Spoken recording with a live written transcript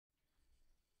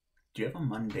Do you have a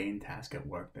mundane task at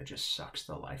work that just sucks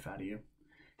the life out of you?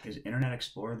 Is Internet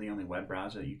Explorer the only web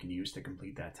browser you can use to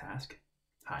complete that task?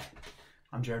 Hi,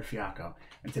 I'm Jared Fiacco,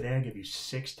 and today I give you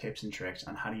 6 tips and tricks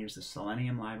on how to use the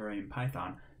Selenium library in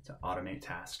Python to automate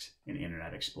tasks in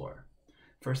Internet Explorer.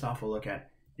 First off, we'll look at,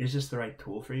 is this the right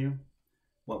tool for you?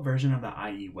 What version of the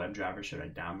IE WebDriver should I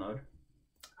download?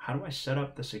 How do I set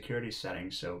up the security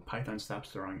settings so Python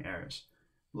stops throwing errors?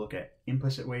 We'll look at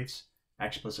implicit waits,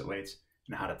 explicit waits,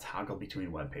 and how to toggle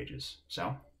between web pages.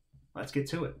 So let's get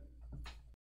to it.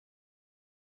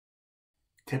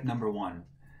 Tip number 1,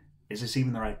 is this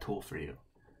even the right tool for you?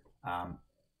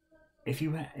 If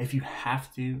you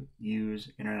have to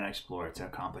use Internet Explorer to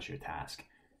accomplish your task,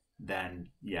 then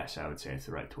yes, I would say it's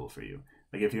the right tool for you.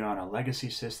 Like if you're on a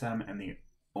legacy system and the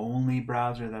only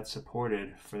browser that's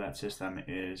supported for that system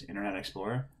is Internet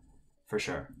Explorer, for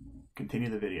sure, continue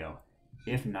the video.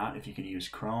 If not, if you can use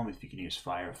Chrome, if you can use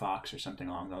Firefox or something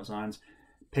along those lines,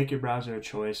 pick your browser of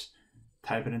choice,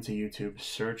 type it into YouTube,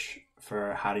 search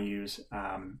for how to use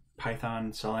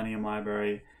Python, Selenium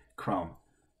library, Chrome.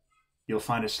 You'll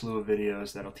find a slew of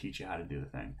videos that'll teach you how to do the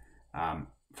thing.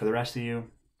 For the rest of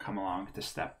you, come along to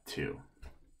step 2.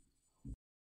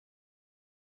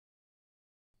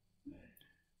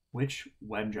 Which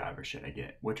WebDriver should I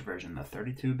get? Which version, the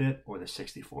 32-bit or the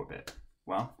 64-bit?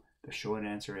 Well, the short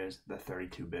answer is the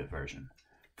 32-bit version.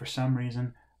 For some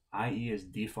reason, IE is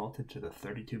defaulted to the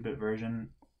 32-bit version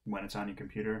when it's on your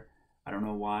computer. I don't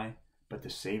know why, but to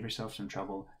save yourself some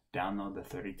trouble, download the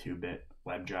 32-bit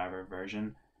WebDriver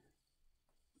version.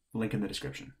 Link in the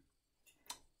description.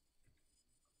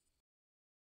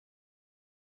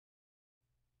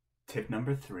 Tip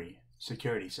number 3,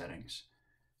 security settings.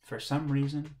 For some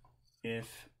reason,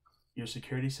 if your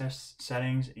security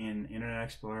settings in Internet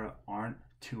Explorer aren't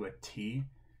to a T,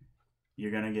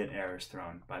 you're going to get errors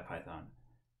thrown by Python.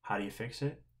 How do you fix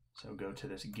it? So go to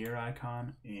this gear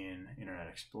icon in Internet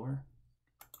Explorer,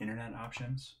 Internet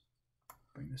Options,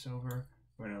 bring this over.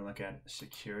 We're going to look at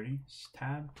Security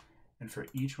tab. And for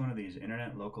each one of these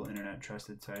Internet, Local Internet,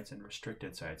 Trusted Sites, and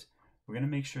Restricted Sites, we're going to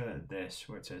make sure that this,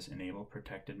 where it says Enable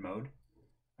Protected Mode,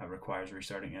 requires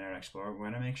restarting Internet Explorer, we're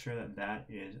going to make sure that that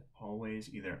is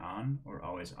always either on or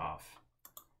always off.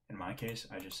 In my case,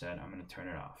 I just said I'm going to turn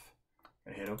it off.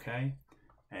 I hit OK,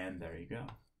 and there you go.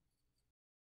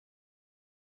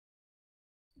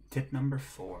 Tip number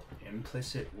 4,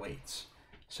 implicit waits.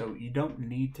 So you don't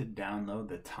need to download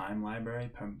the time library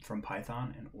from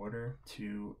Python in order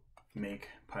to make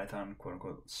Python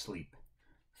quote-unquote sleep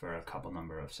for a couple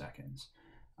number of seconds.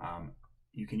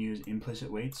 You can use implicit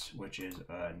waits, which is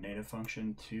a native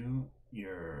function to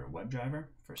your WebDriver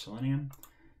for Selenium.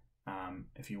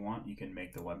 If you want, you can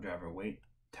make the WebDriver wait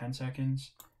 10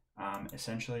 seconds.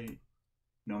 Essentially,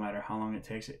 no matter how long it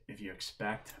takes, if you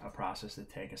expect a process to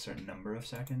take a certain number of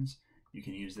seconds, you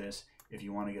can use this. If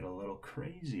you want to get a little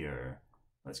crazier,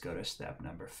 let's go to step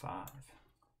number 5.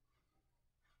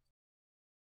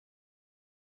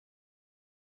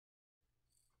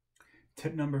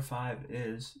 Tip number 5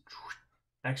 is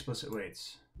explicit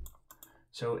waits.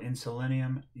 So in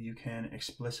Selenium, you can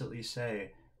explicitly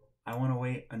say, I want to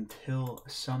wait until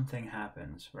something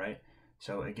happens, right?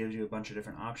 So it gives you a bunch of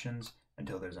different options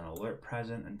until there's an alert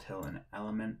present, until an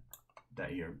element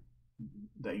that you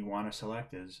want to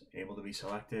select is able to be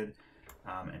selected,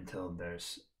 until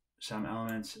there's some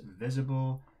elements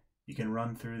visible. You can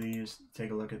run through these,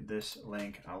 take a look at this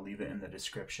link. I'll leave it in the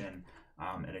description.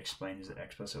 It explains the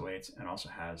explicit waits and also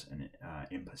has an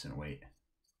implicit wait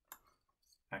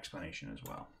explanation as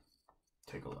well.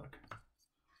 Take a look.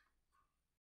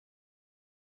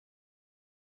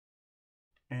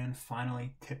 And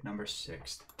finally, tip number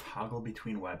 6, toggle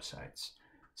between websites.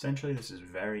 Essentially, this is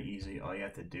very easy. All you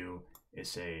have to do is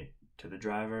say to the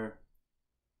driver,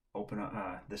 open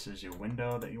up, this is your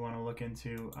window that you want to look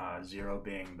into, 0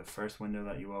 being the first window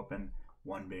that you opened,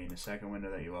 1 being the second window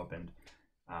that you opened.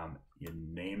 You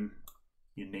name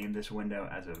this window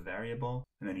as a variable,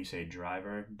 and then you say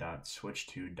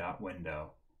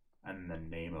driver.switch_to.window, and the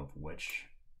name of which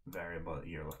variable that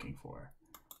you're looking for.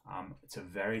 It's a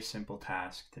very simple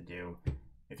task to do.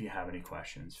 If you have any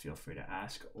questions, feel free to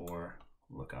ask or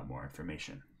look up more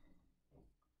information.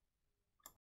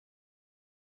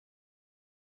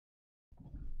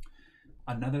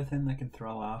 Another thing that can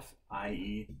throw off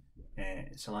IE,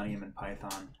 Selenium, and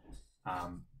Python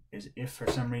is if for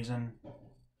some reason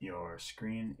your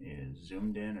screen is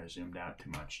zoomed in or zoomed out too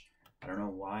much. I don't know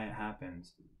why it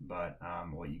happens, but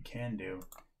what you can do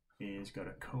is go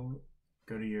to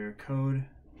your code.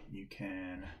 You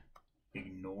can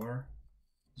ignore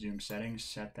zoom settings,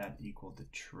 set that equal to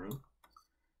true.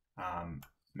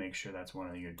 make sure that's one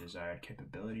of your desired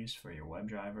capabilities for your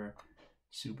WebDriver.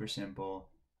 Super simple,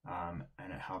 and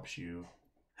it helps you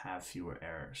have fewer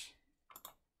errors.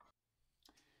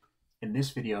 In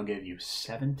this video, I'll give you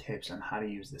 7 tips on how to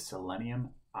use the Selenium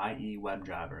IE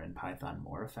WebDriver in Python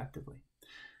more effectively.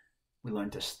 We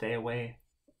learned to stay away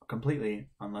completely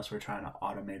unless we're trying to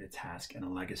automate a task in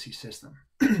a legacy system.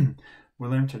 We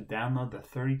learned to download the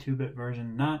 32-bit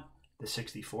version, not the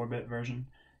 64-bit version.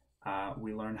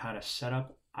 We learned how to set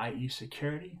up IE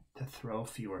security to throw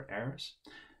fewer errors,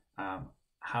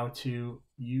 how to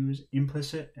use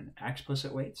implicit and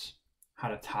explicit weights, how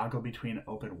to toggle between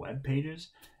open web pages,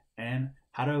 and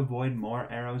how to avoid more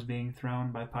arrows being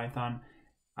thrown by Python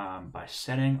by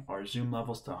setting our zoom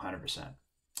levels to 100%.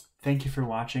 Thank you for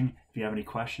watching. If you have any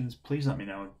questions, please let me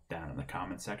know down in the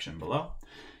comment section below.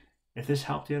 If this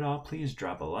helped you at all, please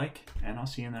drop a like, and I'll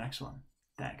see you in the next one.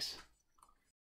 Thanks.